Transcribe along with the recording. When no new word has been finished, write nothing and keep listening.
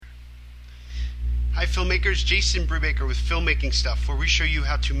Hi filmmakers, Jason Brubaker with Filmmaking Stuff, where we show you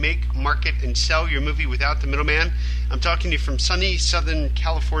how to make, market, and sell your movie without the middleman. I'm talking to you from sunny Southern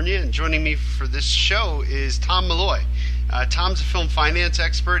California, and joining me for this show is Tom Malloy. Tom's a film finance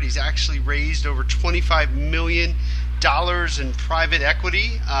expert. He's actually raised over $25 million in private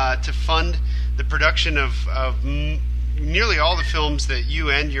equity to fund the production of nearly all the films that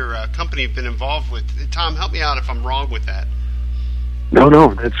you and your company have been involved with. Tom, help me out if I'm wrong with that.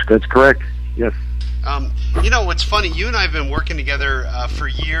 No, that's correct. Yes. You know, what's funny, you and I have been working together for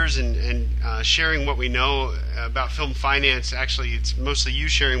years and sharing what we know about film finance. Actually, it's mostly you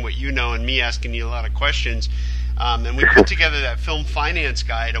sharing what you know and me asking you a lot of questions. And we put together that film finance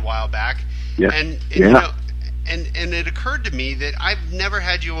guide a while back. Yeah. And you know, and it occurred to me that I've never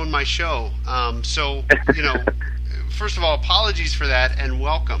had you on my show. So, you know, first of all, apologies for that and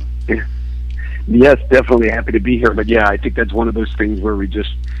welcome. Yes, definitely happy to be here. But yeah, I think that's one of those things where we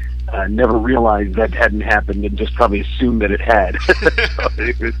just never realized that hadn't happened and just probably assumed that it had.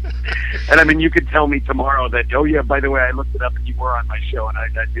 And I mean, you could tell me tomorrow that, oh yeah, by the way, I looked it up and you were on my show, and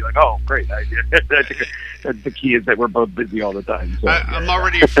I'd be like, oh, great. I think that's the key, is that we're both busy all the time. So, I'm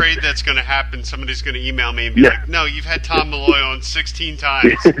already afraid that's going to happen. Somebody's going to email me and be like, no, you've had Tom Malloy on 16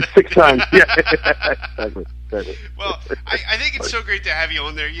 times. 6 times, yeah. Exactly. Well, I think it's so great to have you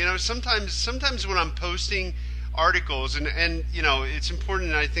on there. You know, sometimes when I'm posting articles, and you know, it's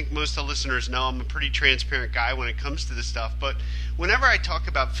important, and I think most of the listeners know I'm a pretty transparent guy when it comes to this stuff, but whenever I talk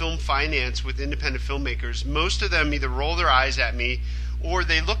about film finance with independent filmmakers, most of them either roll their eyes at me or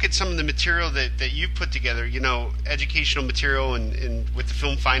they look at some of the material that you've put together, you know, educational material and with the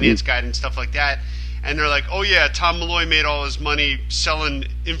film finance guide and stuff like that, and they're like, oh yeah, Tom Malloy made all his money selling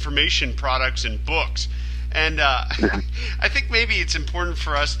information products and books. And I think maybe it's important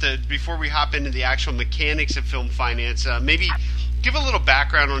for us to, before we hop into the actual mechanics of film finance, maybe give a little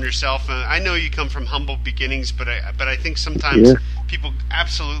background on yourself. I know you come from humble beginnings, but I think sometimes people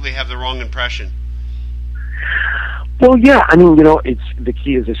absolutely have the wrong impression. Well, yeah, I mean, you know, it's the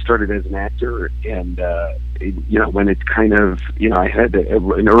key is I started as an actor, and you know, when it's kind of, you know, I had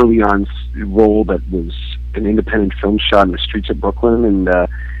an early on role that was an independent film shot in the streets of Brooklyn, and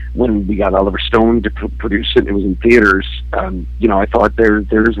when we got Oliver Stone to produce it, it was in theaters. You know, I thought there's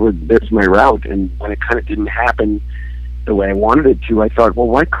my route, and when it kind of didn't happen the way I wanted it to, I thought, well,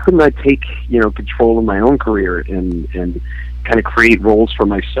 why couldn't I take, you know, control of my own career and kind of create roles for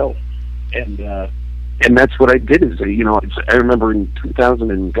myself? And that's what I did. Is, you know, I remember in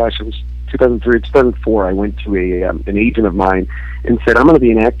 2000 and gosh, it was 2003, 2004. I went to an agent of mine and said, I'm going to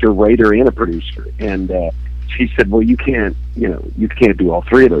be an actor, writer, and a producer. And she said, well, you can't do all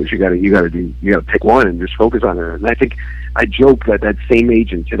three of those. You got to pick one and just focus on it. And I think I joke that same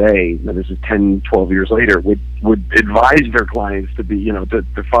agent today, now this is 10, 12 years later, would advise their clients to be, you know, to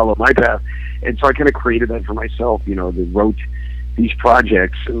follow my path. And so I kind of created that for myself, you know, that wrote these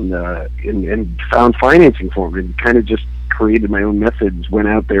projects and found financing for them, and kind of just created my own methods, went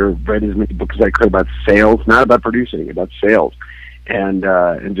out there, read as many books as I could about sales, not about producing, about sales. And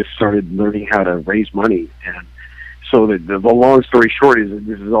just started learning how to raise money. And so the long story short is that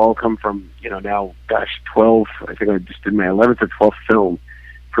this has all come from, you know, now, gosh, 12, I think I just did my 11th or 12th film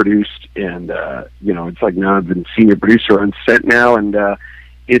produced. And, you know, it's like now I've been senior producer on set now. And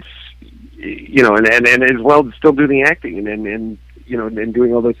it's, you know, and as well, still doing acting and you know, and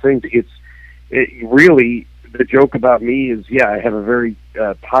doing all those things. It really, the joke about me is, yeah, I have a very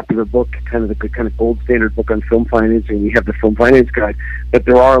popular book, kind of the gold standard book on film financing. We have the Film Finance Guide, but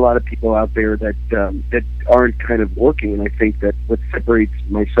there are a lot of people out there that aren't kind of working. And I think that what separates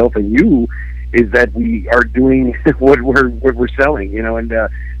myself and you is that we are doing what we're selling, you know. And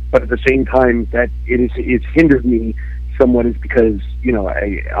but at the same time, that it's hindered me somewhat is because, you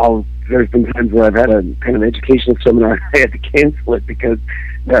know, there's been times where I've had a kind of educational seminar, I had to cancel it because,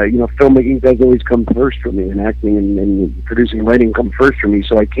 you know, filmmaking does always come first for me, and acting and producing and writing come first for me,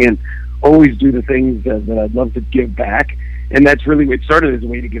 so I can't always do the things that I'd love to give back. And that's really, it started as a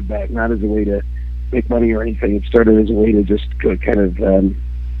way to give back, not as a way to make money or anything. It started as a way to just kind of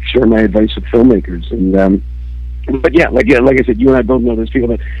share my advice with filmmakers. And but yeah, like I said, you and I both know those people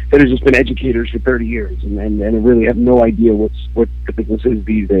that have just been educators for 30 years and really have no idea what the business is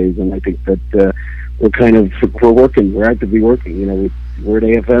these days. And I think that we're actively working. You know, we're at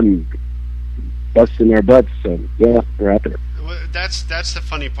AFM, busting our butts. So yeah, we're out there. Well, that's the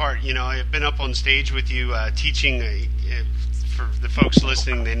funny part. You know, I've been up on stage with you teaching. For the folks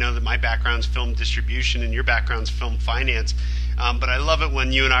listening, they know that my background's film distribution and your background's film finance. But I love it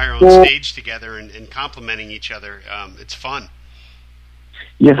when you and I are on stage together and complimenting each other. It's fun.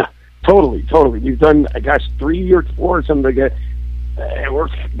 Yeah, totally. We've done, 3 or 4 or something like that. It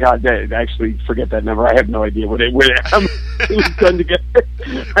worked. God, actually, forget that number. I have no idea what it went. It was done together.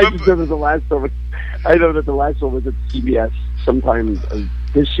 I just know that the last one was. I know that the last one was at CBS sometime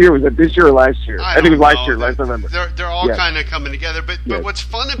this year. Was it this year or last year? I think it was last year, last November. They're all kind of coming together. But what's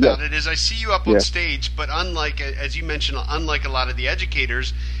fun about it is I see you up on stage. But unlike, as you mentioned, unlike a lot of the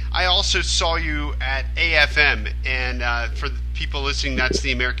educators, I also saw you at AFM. And for the people listening, that's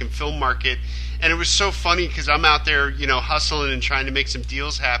the American Film Market. And it was so funny because I'm out there, hustling and trying to make some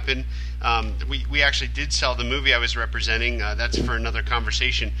deals happen. We actually did sell the movie I was representing. That's for another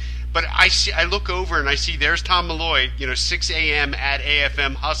conversation. But I look over and I see there's Tom Malloy, 6 a.m. at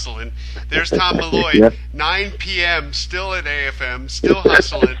AFM hustling. There's Tom Malloy, 9 p.m. still at AFM, still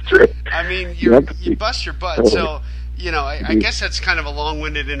hustling. I mean, you bust your butt. So, I guess that's kind of a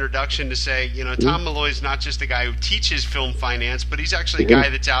long-winded introduction to say, Tom Malloy's not just a guy who teaches film finance, but he's actually a guy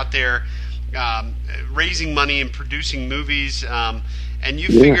that's out there raising money and producing movies, and you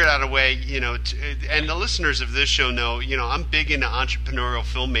figured out a way, and the listeners of this show know, I'm big into entrepreneurial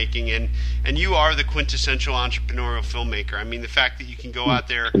filmmaking, and you are the quintessential entrepreneurial filmmaker. I mean, the fact that you can go out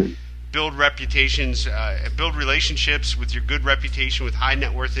there, build reputations, build relationships with your good reputation with high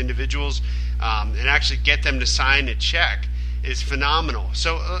net worth individuals, and actually get them to sign a check is phenomenal.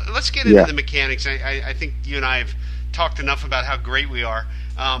 So let's get into the mechanics. I think you and I have talked enough about how great we are.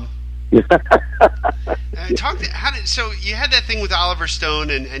 So you had that thing with Oliver Stone,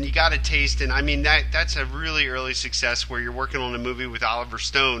 and you got a taste, and I mean that's a really early success where you're working on a movie with Oliver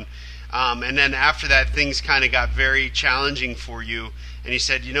Stone, and then after that things kind of got very challenging for you, and you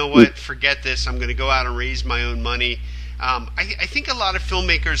said, you know what, forget this, I'm going to go out and raise my own money. I think a lot of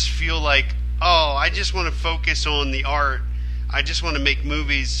filmmakers feel like, I just want to focus on the art, I just want to make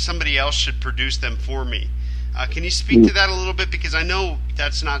movies, somebody else should produce them for me. Can you speak to that a little bit? Because I know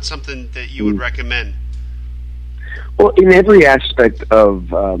that's not something that you would recommend. Well, in every aspect of,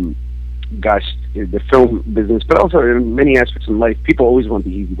 the film business, but also in many aspects of life, people always want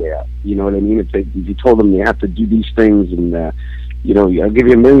the easy way out. You know what I mean? If you told them you have to do these things and, I'll give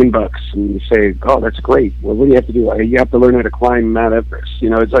you $1 million, and you say, oh, that's great. Well, what do you have to do? You have to learn how to climb Mount Everest.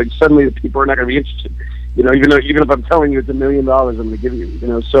 It's like suddenly the people are not going to be interested. Even if I'm telling you it's $1 million, I'm going to give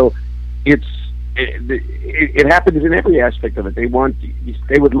you. So it's. It happens in every aspect of it. They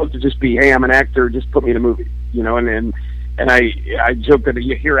would love to just be, hey, I'm an actor, just put me in a movie, and I joke that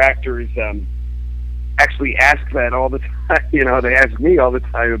you hear actors actually ask that all the time. They ask me all the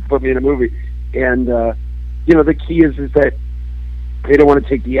time to put me in a movie, and the key is that they don't want to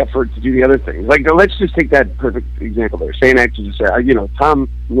take the effort to do the other things. Like, let's just take that perfect example there. Say an actor just say, Tom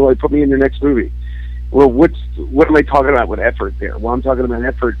Malloy, put me in your next movie. Well, what am I talking about with effort there? Well, I'm talking about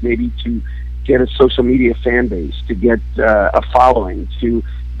effort maybe to get a social media fan base, to get a following, to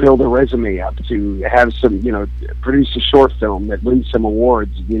build a resume up, to have some, produce a short film that wins some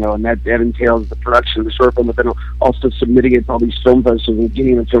awards, and that entails the production of the short film, but then also submitting it to all these film festivals and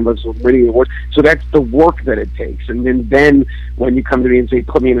getting the film festivals, winning awards. So that's the work that it takes. And then when you come to me and say,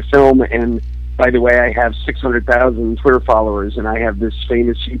 put me in a film, and by the way, I have 600,000 Twitter followers, and I have this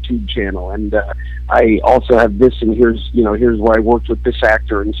famous YouTube channel, and I also have this, and here's where I worked with this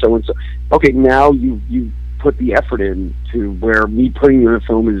actor, and so and so. Okay, now you put the effort in to where me putting you in a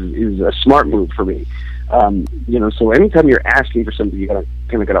film is a smart move for me. So anytime you're asking for something, you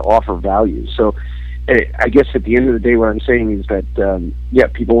gotta offer value. So I guess at the end of the day, what I'm saying is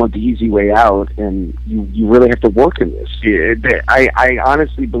that people want the easy way out, and you really have to work in this. I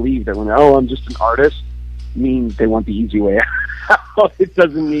honestly believe that when I'm just an artist means they want the easy way out. It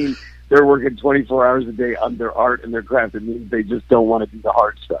doesn't mean they're working 24 hours a day on their art and their craft. It means they just don't want to do the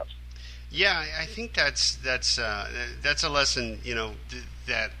hard stuff. Yeah, I think that's a lesson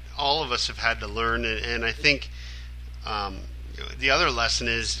that all of us have had to learn, and I think. The other lesson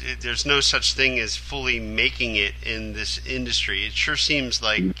is there's no such thing as fully making it in this industry. It sure seems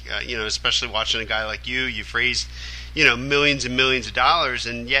like, especially watching a guy like you've raised, millions and millions of dollars,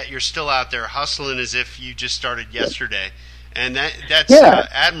 and yet you're still out there hustling as if you just started yesterday. And that's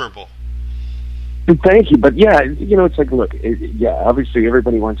admirable. Thank you. But it's like, look, obviously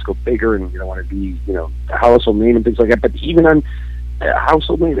everybody wants to go bigger and want to be, a household name and things like that. But even on a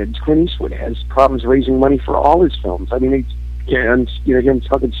household name, Clint Eastwood has problems raising money for all his films. I mean, him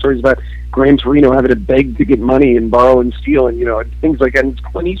talking stories about Gran Torino having to beg to get money and borrow and steal and things like that. And it's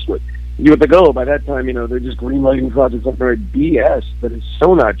Clint Eastwood. You have to go by that time. They're just greenlighting projects like they're BS, but it's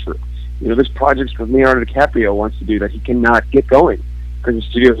so not true. There's projects that Leonardo DiCaprio wants to do that he cannot get going because the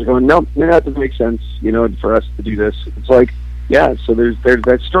studios are going, no, that doesn't make sense. For us to do this, it's like, so there's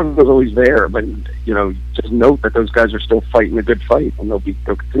that struggle is always there, but just note that those guys are still fighting a good fight, and they'll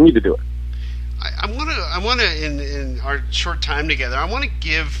continue to do it. I want to in our short time together, I want to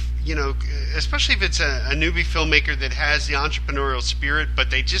give, especially if it's a newbie filmmaker that has the entrepreneurial spirit, but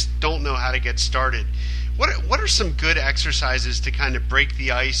they just don't know how to get started. What are some good exercises to kind of break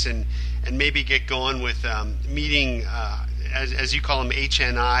the ice and maybe get going with meeting, as you call them,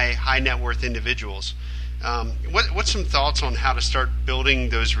 HNI, high net worth individuals? What's some thoughts on how to start building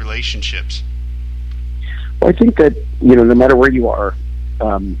those relationships? Well, I think that, no matter where you are,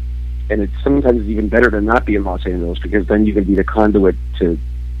 and it's sometimes even better to not be in Los Angeles, because then you can be the conduit to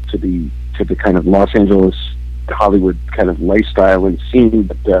the kind of Los Angeles, Hollywood kind of lifestyle and scene.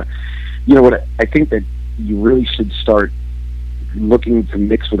 But what I think that you really should start looking to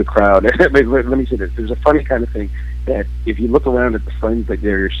mix with the crowd. let me say this: there's a funny kind of thing that if you look around at the friends that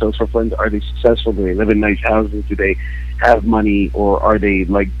they're your social friends, are they successful? Do they live in nice houses? Do they have money, or are they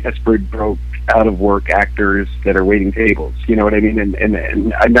like desperate, broke, out of work actors that are waiting tables? You know what I mean?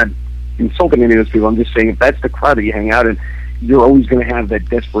 And I'm not insulting any of those people. I'm just saying, if that's the crowd that you hang out in, you're always going to have that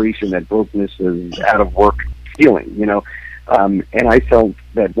desperation, that brokenness, is out of work feeling. And I felt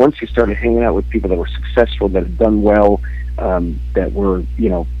that once you started hanging out with people that were successful, that had done well, that were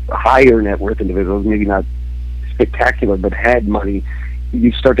higher net worth individuals, maybe not spectacular, but had money,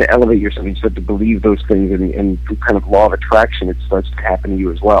 you start to elevate yourself. You start to believe those things, and through kind of law of attraction, it starts to happen to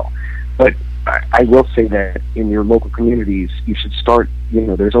you as well. But I will say that in your local communities, you should start.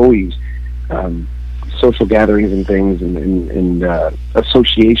 There's always social gatherings and things, and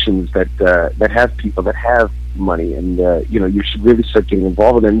associations that have people that have money, and you should really start getting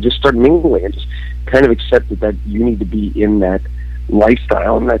involved with them and just start mingling and just kind of accept that you need to be in that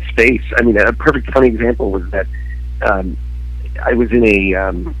lifestyle, in that space. I mean, a perfect funny example was that I was in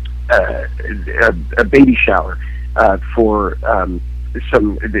a baby shower for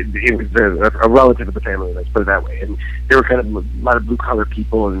it was a relative of the family, let's put it that way, and they were kind of a lot of blue collar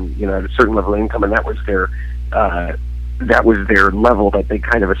people, and at a certain level of income, and that was their level that they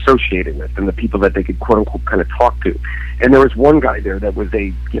kind of associated with, and the people that they could quote unquote kind of talk to. And there was one guy there that was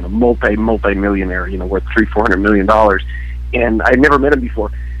a multi-millionaire, worth $300-400 million, and I'd never met him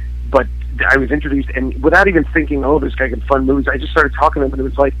before, but I was introduced, and without even thinking, oh, this guy can fund movies, I just started talking to him, and it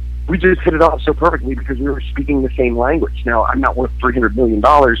was like, we just hit it off so perfectly because we were speaking the same language. Now, I'm not worth $300 million,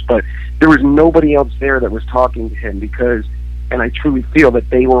 but there was nobody else there that was talking to him because, and I truly feel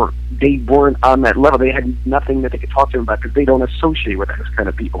that they weren't on that level. They had nothing that they could talk to him about because they don't associate with those kind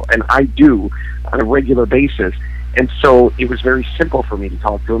of people, and I do on a regular basis. And so it was very simple for me to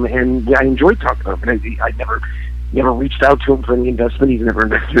talk to him, and I enjoyed talking to him. And I never reached out to him for any investment. He's never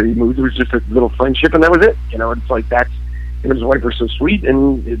invested in any moves. It was just a little friendship, and that was it. It's like that's. Him and his wife were so sweet,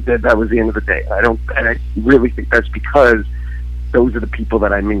 and that was the end of the day. And I really think that's because those are the people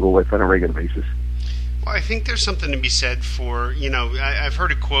that I mingle with on a regular basis. Well, I think there's something to be said for, I've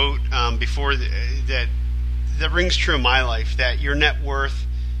heard a quote before that rings true in my life, that your net worth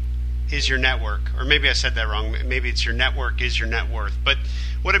is your network. Or maybe I said that wrong. Maybe it's your network is your net worth. But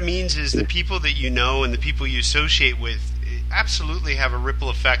what it means is the people that you know and the people you associate with absolutely have a ripple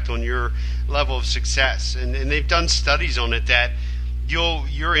effect on your level of success, and they've done studies on it that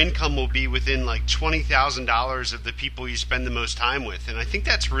your income will be within like $20,000 of the people you spend the most time with, and I think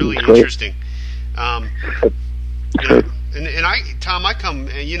that's really interesting. And Tom, I come,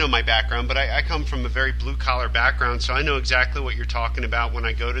 and my background, but I come from a very blue collar background, so I know exactly what you're talking about when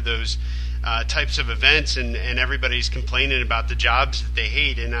I go to those types of events, and everybody's complaining about the jobs that they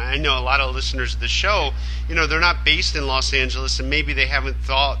hate. And I know a lot of listeners of the show, they're not based in Los Angeles, and maybe they haven't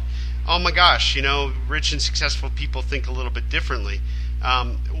thought, oh my gosh, rich and successful people think a little bit differently.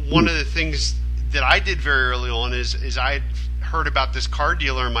 One of the things that I did very early on is I had heard about this car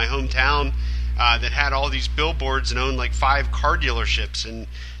dealer in my hometown that had all these billboards and owned like 5 car dealerships. And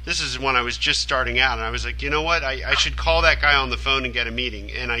this is when I was just starting out, and I was like, you know what, I should call that guy on the phone and get a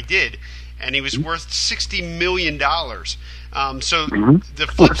meeting. And I did. And he was worth $60 million. So the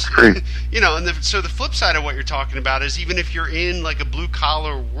flip, so the flip side of what you're talking about is, even if you're in like a blue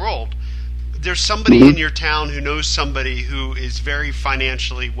collar world, there's somebody in your town who knows somebody who is very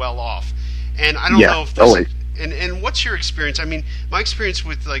financially well off. And I don't know if this, always. And what's your experience? I mean, my experience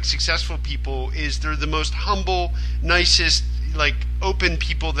with like successful people is they're the most humble, nicest, like open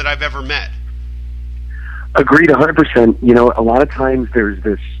people that I've ever met. Agreed 100%. A lot of times there's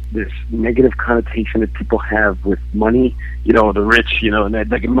this negative connotation that people have with money, the rich, and that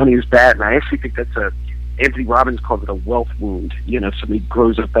like money is bad. And I actually think that's Anthony Robbins calls it a wealth wound. Somebody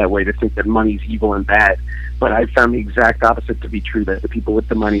grows up that way to think that money's evil and bad. But I found the exact opposite to be true, that the people with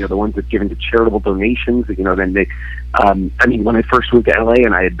the money are the ones that give into charitable donations. Then they, when I first moved to LA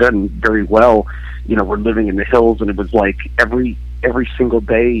and I had done very well, we're living in the hills, and it was like every single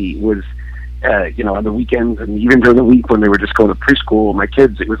day was, on the weekends and even during the week when they were just going to preschool, my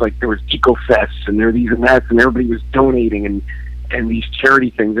kids, it was like there was eco fests and there were these and that, and everybody was donating and these charity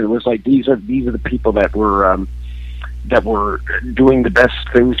things, and it was like these are the people that were doing the best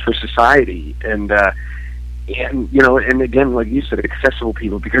things for society, and and again, like you said, accessible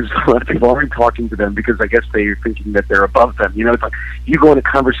people, because a lot of people aren't talking to them because I guess they're thinking that they're above them. It's like you go in a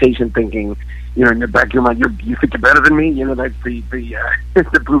conversation thinking, in the back of your mind, you think you're better than me. That's the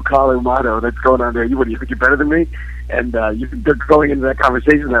the blue collar motto that's going on there. You think you're better than me, and they're going into that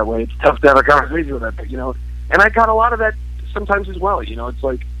conversation that way. It's tough to have a conversation with that, but and I got a lot of that sometimes as well. It's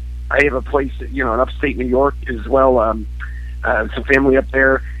like I have a place, in upstate New York as well. Some family up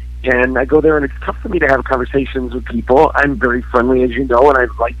there. And I go there, and it's tough for me to have conversations with people. I'm very friendly, as you know, and I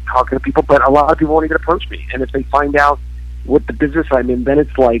like talking to people, but a lot of people won't even approach me. And if they find out what the business I'm in, then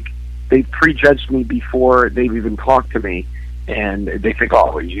it's like they've prejudged me before they've even talked to me. And they think,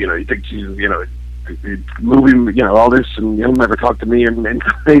 oh, you think she's, moving, all this, and you'll never talk to me. And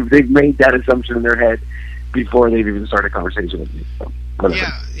they've made that assumption in their head before they've even started a conversation with me. So,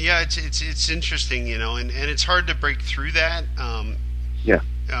 yeah, it's interesting, and it's hard to break through that.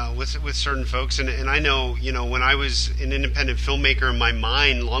 With certain folks, and I know, when I was an independent filmmaker in my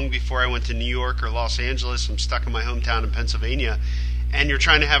mind, long before I went to New York or Los Angeles, I'm stuck in my hometown in Pennsylvania, and you're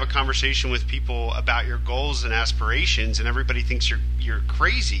trying to have a conversation with people about your goals and aspirations, and everybody thinks you're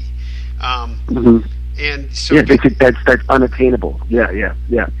crazy, and so they think that's unattainable. Yeah.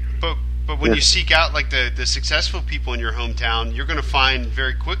 But when you seek out like the successful people in your hometown, you're going to find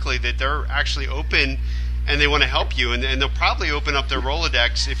very quickly that they're actually open. And they want to help you, and they'll probably open up their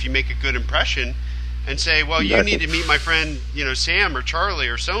Rolodex if you make a good impression, and say, "Well, you need to meet my friend, Sam or Charlie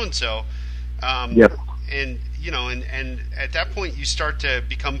or so and so." Yep. And and at that point, you start to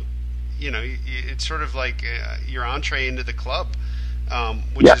become, it's sort of like your entree into the club.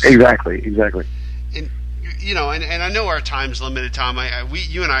 Which is, exactly. And and I know our time's limited, Tom.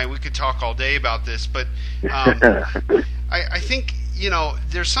 You and I could talk all day about this, but I think.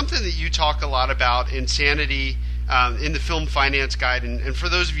 There's something that you talk a lot about, insanity, in the Film Finance Guide. And for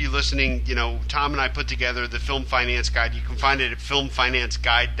those of you listening, Tom and I put together the Film Finance Guide. You can find it at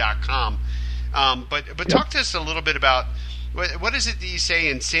filmfinanceguide.com. But talk to us a little bit about what is it that you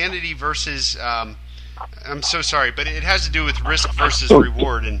say, insanity versus, I'm so sorry, but it has to do with risk versus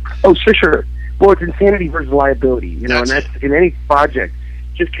reward. And sure. Well, it's insanity versus liability, and that's in any project,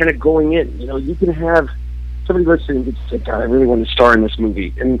 just kind of going in. You can have somebody listening could say, God, I really want to star in this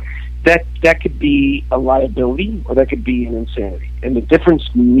movie. And that could be a liability or that could be an insanity. And the difference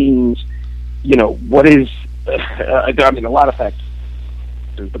means, what is, a lot of factors,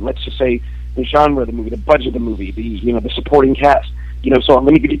 but let's just say the genre of the movie, the budget of the movie, the supporting cast. So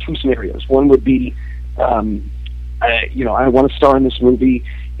let me give you two scenarios. One would be, I want to star in this movie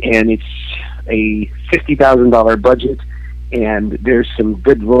and it's a $50,000 budget. And there's some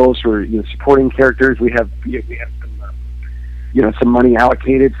good roles for supporting characters. We have some some money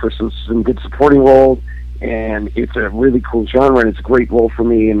allocated for some good supporting roles, and it's a really cool genre and it's a great role for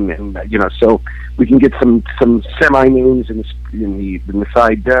me. And so we can get some semi names in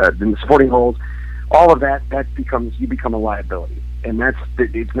the supporting roles. All of that you become a liability, and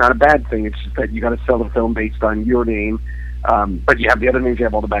it's not a bad thing. It's just that you got to sell the film based on your name. But you have the other names, you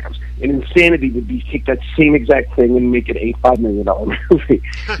have all the backups. And insanity would be take that same exact thing and make it a $5 million movie.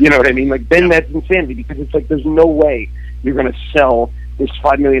 You know what I mean? Like, then that's insanity, because it's like there's no way you're going to sell this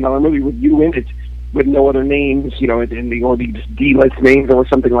 $5 million movie with you in it, with no other names, and these D-list names or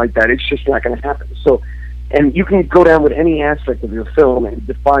something like that. It's just not going to happen. So, and you can go down with any aspect of your film and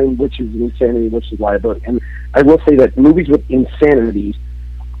define which is insanity, which is liability. And I will say that movies with insanity,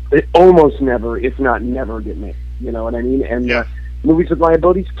 they almost never, if not never, get made. You know what I mean? And movies with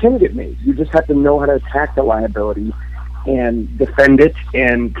liabilities can get made. You just have to know how to attack the liability and defend it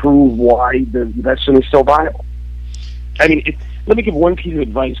and prove why the investment is still viable. I mean, let me give one piece of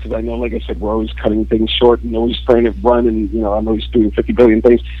advice, because I know, like I said, we're always cutting things short and always trying to run, and I'm always doing 50 billion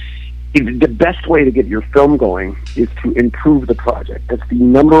things. The best way to get your film going is to improve the project. That's the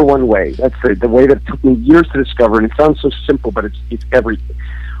number one way. That's the way that took me years to discover, and it sounds so simple, but it's everything.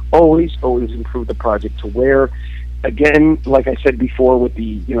 Always improve the project to where, again, like I said before, with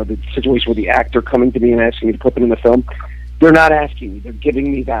the situation with the actor coming to me and asking me to put them in the film, they're not asking me; they're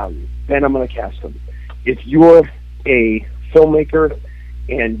giving me value. Then I'm going to cast them. If you're a filmmaker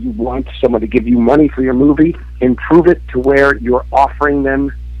and you want someone to give you money for your movie, improve it to where you're offering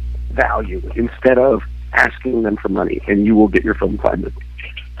them value instead of asking them for money, and you will get your film funded.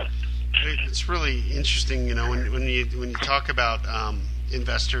 It's really interesting, when you talk about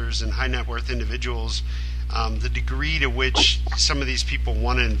investors and high net worth individuals. the degree to which some of these people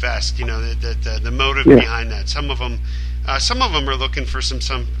want to invest. The motive Yeah. behind that. Some of them are looking for some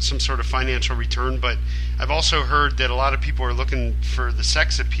sort of financial return, but I've also heard that a lot of people are looking for the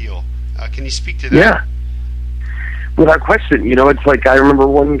sex appeal. Can you speak to that? Yeah, without question. It's like I remember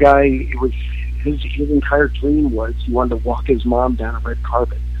one guy. It was his entire dream was he wanted to walk his mom down a red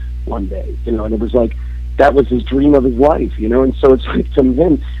carpet one day. And it was like that was his dream of his life. And so it's like to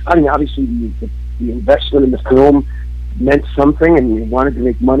him. I mean, obviously the investment in the film meant something, and he wanted to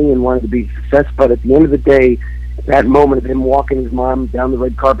make money and wanted to be a success. But at the end of the day, that moment of him walking his mom down the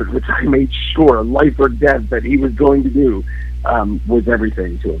red carpet, which I made sure, life or death, that he was going to do, was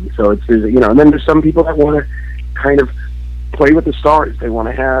everything to him. So it's and then there's some people that want to kind of play with the stars. They want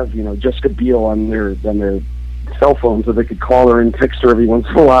to have Jessica Biel on their cell phone so they could call her and text her every once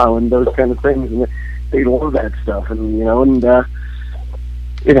in a while and those kind of things. And they love that stuff. And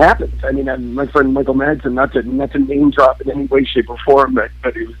it happens. I mean, my friend Michael Madsen, not to name drop in any way, shape, or form, but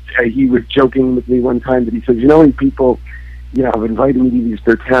it was, he was joking with me one time that he says, people, have invited me to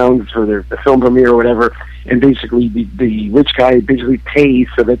their towns for the film premiere or whatever, and basically the rich guy basically pays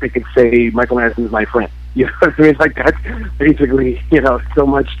so that they could say Michael Madsen is my friend. So it's like that's basically, so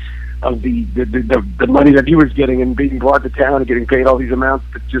much of the money that he was getting and being brought to town and getting paid all these amounts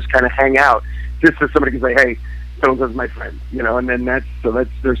to just kind of hang out, just so somebody can say, hey, so-and-so's my friend, and then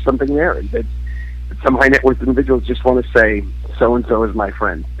there's something there. That some high net worth individuals just want to say, so-and-so is my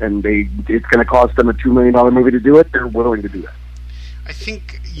friend, and it's going to cost them a $2 million movie to do it. They're willing to do that. I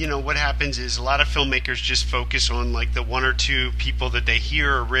think, what happens is a lot of filmmakers just focus on like the one or two people that they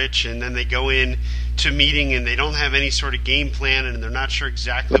hear are rich, and then they go in to a meeting and they don't have any sort of game plan and they're not sure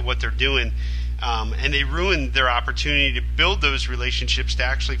exactly what they're doing. And they ruin their opportunity to build those relationships to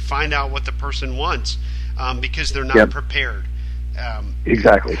actually find out what the person wants. Because they're not prepared.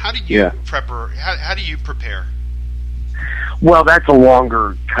 Exactly. How do you How do you prepare? Well, that's a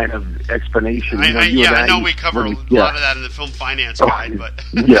longer kind of explanation. I know we cover a lot of that in the Film Finance Guide, but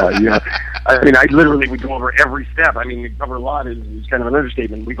yeah. I mean, we go over every step. I mean, we cover a lot is kind of an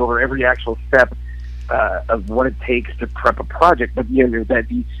understatement. We go over every actual step of what it takes to prep a project. But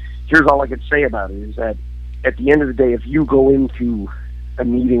here's all I could say about it is that at the end of the day, if you go into a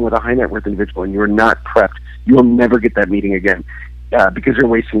meeting with a high net worth individual and you're not prepped, you'll never get that meeting again because you're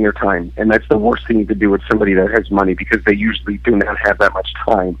wasting your time. And that's the worst thing you could do with somebody that has money, because they usually do not have that much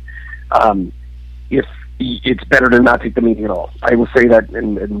time. If it's better to not take the meeting at all. I will say that,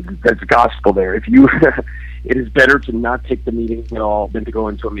 and that's gospel there. If you, it is better to not take the meeting at all than to go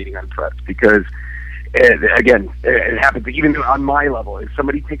into a meeting unprepped, because again, it happens even on my level. If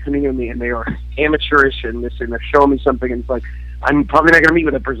somebody takes a meeting with me and they are amateurish and they're showing me something, and it's like, I'm probably not going to meet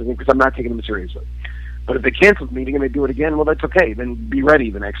with that person because I'm not taking them seriously. But if they cancel the meeting and they do it again, well, that's okay. Then be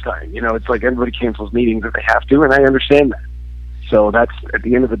ready the next time. It's like everybody cancels meetings if they have to, and I understand that. So that's, at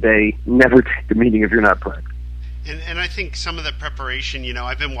the end of the day, never take the meeting if you're not prepped. And I think some of the preparation,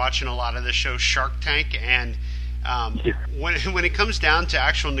 I've been watching a lot of the show Shark Tank, and when it comes down to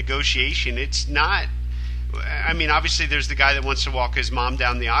actual negotiation, it's not. I mean, obviously, there's the guy that wants to walk his mom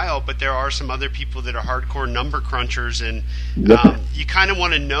down the aisle, but there are some other people that are hardcore number crunchers, and you kind of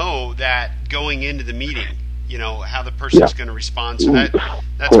want to know that going into the meeting, how the person's going to respond. So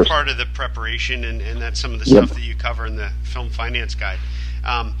that's part of the preparation, and that's some of the stuff that you cover in the Film Finance Guide.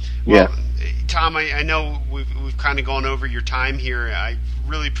 Tom, I know we've kind of gone over your time here. I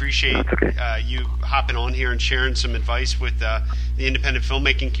really appreciate you hopping on here and sharing some advice with the independent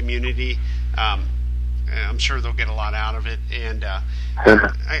filmmaking community. I'm sure they'll get a lot out of it. And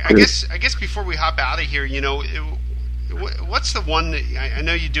I guess before we hop out of here, what's the one that, I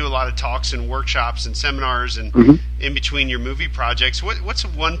know you do a lot of talks and workshops and seminars and in between your movie projects. What's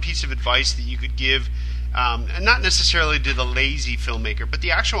one piece of advice that you could give, and not necessarily to the lazy filmmaker, but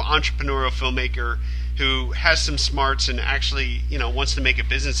the actual entrepreneurial filmmaker who has some smarts and actually wants to make a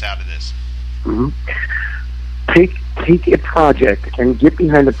business out of this? Take a project and get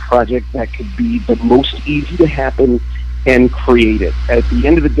behind a project that could be the most easy to happen and create it. At the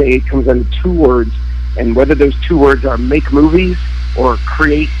end of the day, it comes down to two words, and whether those two words are make movies or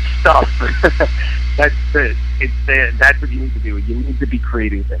create stuff, that's it. That's what you need to do. You need to be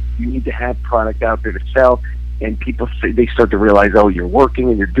creating things. You need to have product out there to sell, and people they start to realize, oh, you're working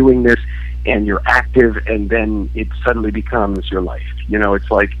and you're doing this and you're active, and then it suddenly becomes your life.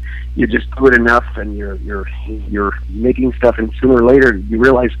 It's like you just do it enough, and you're making stuff, and sooner or later you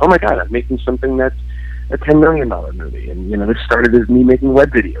realize, oh my God, I'm making something that's a $10 million movie. And this started as me making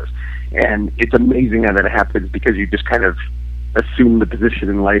web videos, and it's amazing how that happens because you just kind of assume the position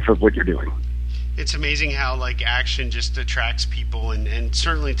in life of what you're doing. It's amazing how like action just attracts people, and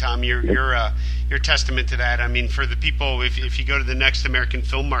certainly Tom, you're testament to that. I mean, for the people, if you go to the next American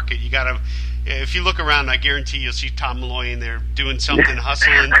film market, you gotta. If you look around, I guarantee you'll see Tom Malloy in there doing something,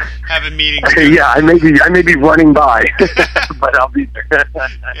 hustling, having meetings. Yeah, I may be running by, but I'll be there.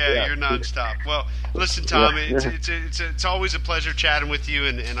 Yeah, you're nonstop. Well, listen, Tom, it's always a pleasure chatting with you,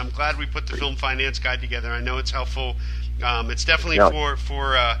 and I'm glad we put the Film Finance Guide together. I know it's helpful. It's definitely for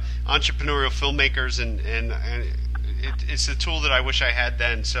entrepreneurial filmmakers, and it's the tool that I wish I had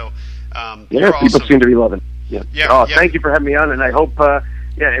then. So you're people awesome. Seem to be loving it. Yeah. Thank you for having me on, and I hope.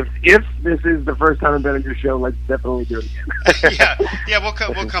 If this is the first time I've been on your show, let's definitely do it again.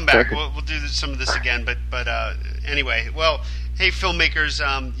 We'll come back. We'll do some of this again. But anyway, well, hey, filmmakers,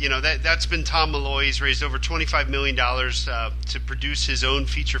 that's been Tom Malloy. He's raised over $25 million to produce his own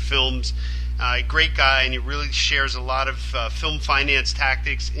feature films. Great guy, and he really shares a lot of film finance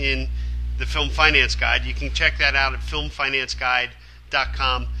tactics in the Film Finance Guide. You can check that out at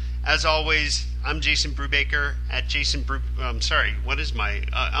filmfinanceguide.com. As always, I'm Jason Brubaker at Jason Brew. What is my?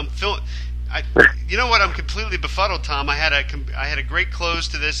 I'm Phil. You know what? I'm completely befuddled, Tom. I had a great close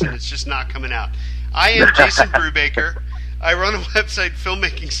to this, and it's just not coming out. I am Jason Brubaker. I run a website,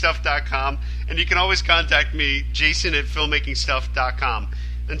 filmmakingstuff.com, and you can always contact me, Jason at filmmakingstuff.com.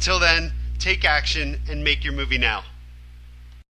 Until then, take action and make your movie now.